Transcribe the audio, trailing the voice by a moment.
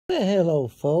Well, hello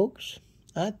folks.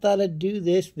 I thought I'd do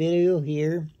this video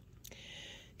here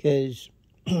because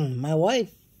my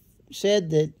wife said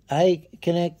that I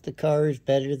connect the cars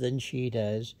better than she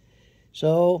does.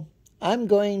 So I'm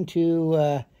going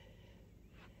to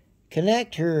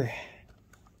connect her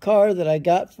car that I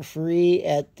got for free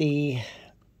at the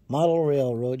Model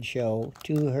Railroad show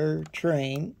to her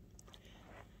train.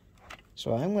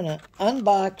 So I'm going to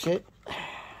unbox it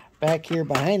back here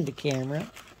behind the camera.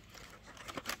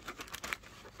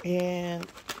 And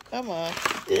come on.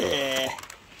 Ugh.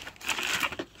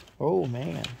 Oh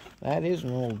man, that is an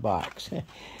old box.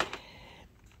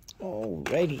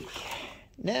 Alrighty.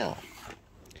 Now,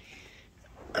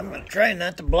 I'm going to try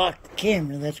not to block the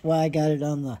camera. That's why I got it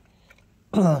on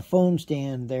the phone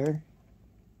stand there.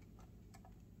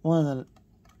 One of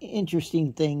the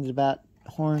interesting things about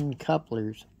horn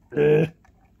couplers. Ugh.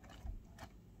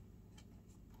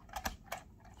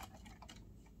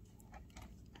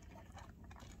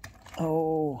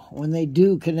 Oh, when they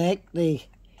do connect, they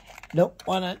don't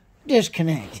want to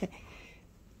disconnect.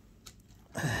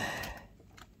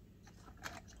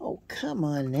 Oh, come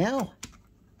on now.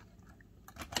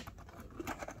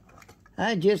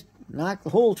 I just knocked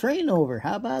the whole train over.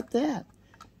 How about that?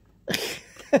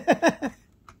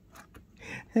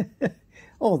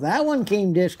 Oh, that one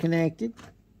came disconnected.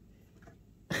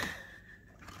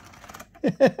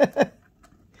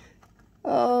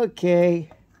 Okay.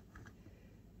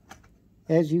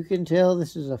 As you can tell,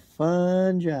 this is a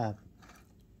fun job.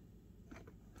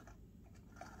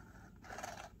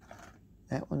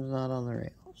 That one's not on the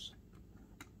rails.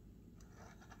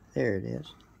 There it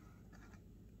is.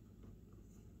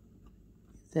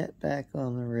 Get that back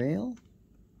on the rail.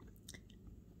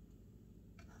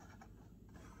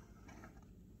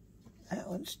 That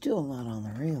one's still not on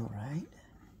the rail, right?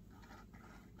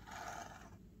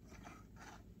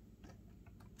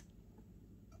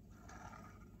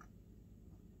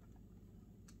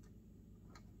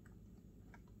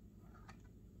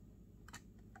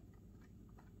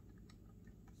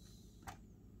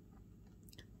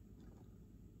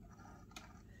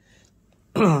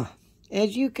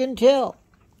 As you can tell.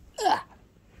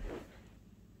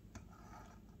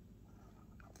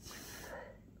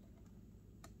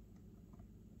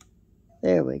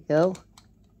 There we go.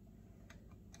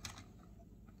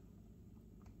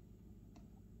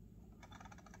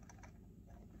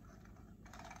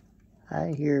 I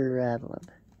hear rattling.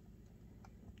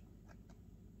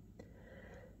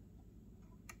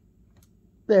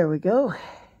 There we go.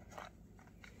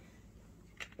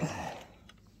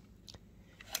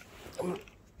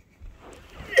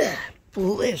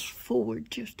 Pull this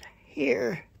forward just a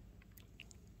hair.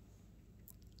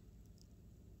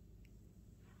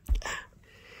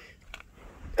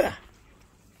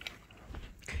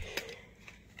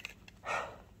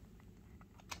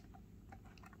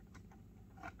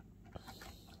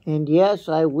 And yes,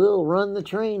 I will run the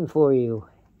train for you.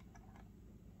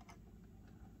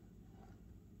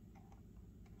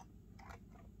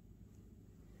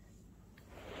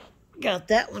 Got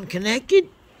that one connected.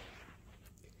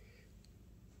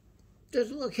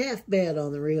 Doesn't look half bad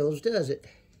on the rails, does it?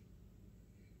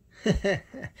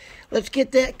 Let's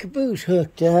get that caboose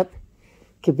hooked up.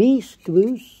 Caboose.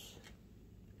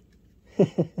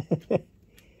 The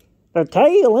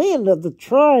tail end of the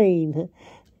train.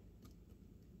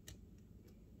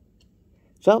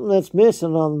 Something that's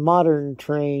missing on modern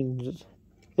trains,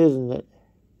 isn't it?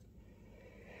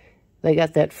 They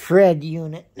got that Fred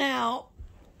unit now.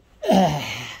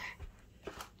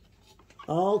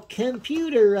 All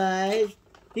computerized.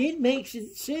 It makes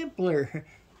it simpler.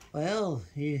 Well,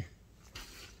 you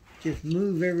just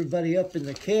move everybody up in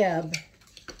the cab.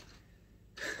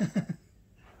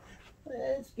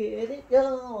 Let's get it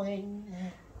going.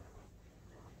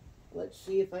 Let's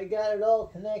see if I got it all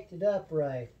connected up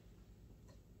right.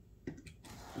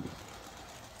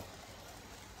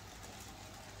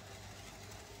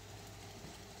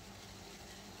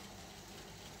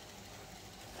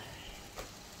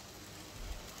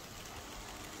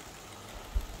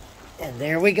 And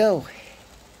there we go.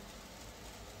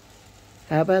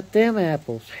 How about them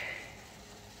apples?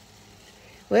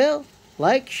 Well,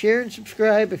 like, share, and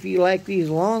subscribe if you like these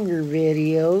longer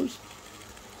videos.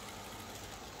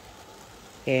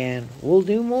 And we'll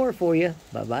do more for you.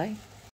 Bye-bye.